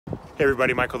Hey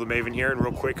everybody, Michael the Maven here, and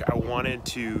real quick I wanted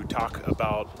to talk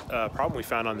about a problem we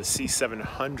found on the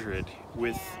C700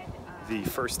 with the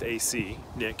first AC.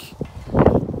 Nick,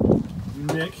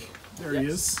 there he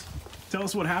is. Tell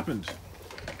us what happened.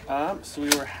 So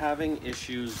we were having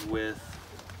issues with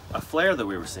a flare that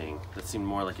we were seeing that seemed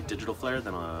more like a digital flare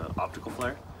than an optical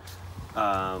flare.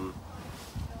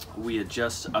 We had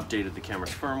just updated the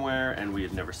camera's firmware and we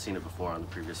had never seen it before on the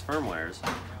previous firmwares.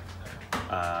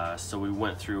 So we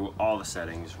went through all the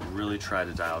settings, really tried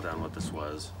to dial down what this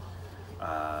was.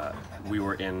 We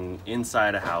were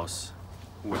inside a house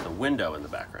with a window in the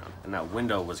background, and that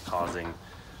window was causing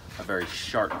a very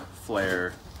sharp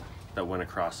flare that went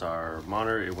across our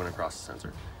monitor. It went across the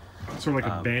sensor. Sort of like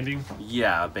a banding?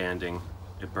 Yeah, banding.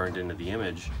 It burned into the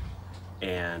image.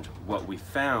 And what we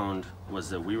found was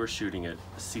that we were shooting at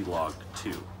CLOG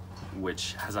 2,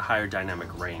 which has a higher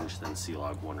dynamic range than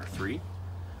CLOG 1 or 3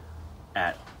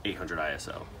 at 800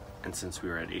 ISO. And since we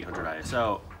were at 800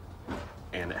 ISO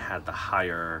and it had the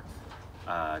higher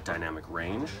dynamic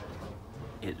range,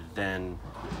 it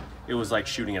was like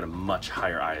shooting at a much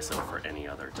higher ISO for any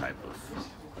other type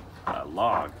of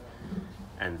log.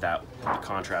 And that the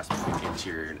contrast between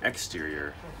interior and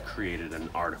exterior created an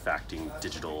artifacting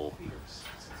digital,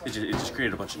 it just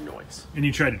created a bunch of noise. And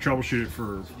you tried to troubleshoot it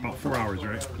for about 4 hours,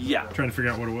 right? Yeah. Trying to figure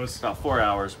out what it was? About 4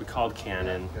 hours. We called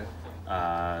Canon.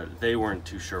 They weren't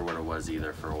too sure what it was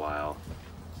either for a while.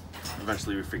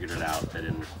 Eventually we figured it out that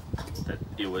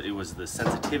it was the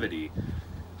sensitivity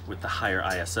with the higher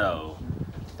ISO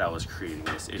that was creating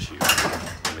this issue,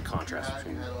 and the contrast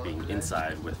between being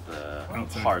inside with the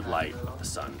hard light of the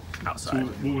sun outside.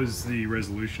 So what was the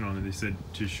resolution on it? They said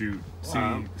to shoot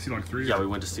CLOG 3? Yeah, we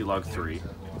went to CLOG 3,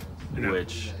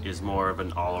 which is more of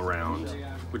an all-around,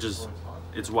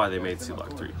 it's why they made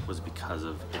CLOG 3, was because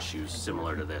of issues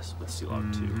similar to this with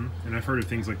CLOG 2. And I've heard of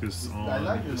things like this on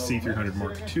the C300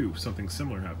 Mark II. Something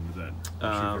similar happened to that.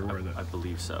 I'm sure you're aware of that. I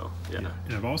believe so, yeah.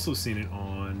 And I've also seen it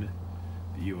on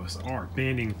the USR.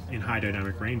 Banding in high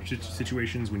dynamic range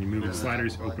situations, when you move the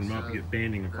sliders, open them up, you get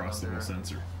banding across the whole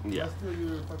sensor. Yeah.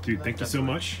 Dude, thank you so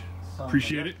much.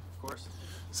 Appreciate it. Of course.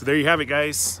 So there you have it,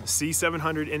 guys.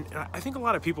 C700, and I think a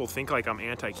lot of people think like I'm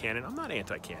anti-Canon. I'm not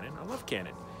anti-Canon. I love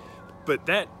Canon. But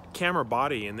that camera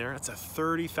body in there, that's a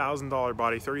 $30,000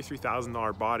 body,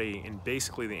 $33,000 body, and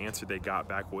basically the answer they got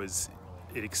back was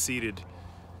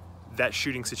that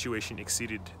shooting situation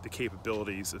exceeded the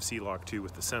capabilities of CLOG 2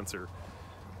 with the sensor.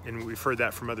 And we've heard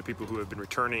that from other people who have been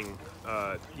returning,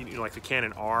 like the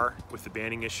Canon R with the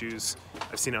banding issues.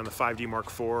 I've seen it on the 5D Mark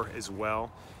IV as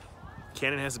well.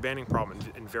 Canon has a banding problem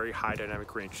in very high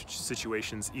dynamic range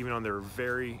situations, even on their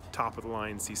very top of the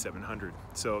line C700.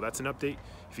 So that's an update.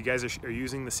 If you guys are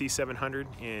using the C700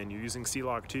 and you're using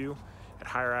CLOG 2 at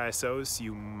higher ISOs,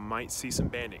 you might see some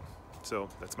banding. So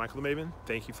that's Michael the Maven.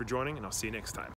 Thank you for joining, and I'll see you next time.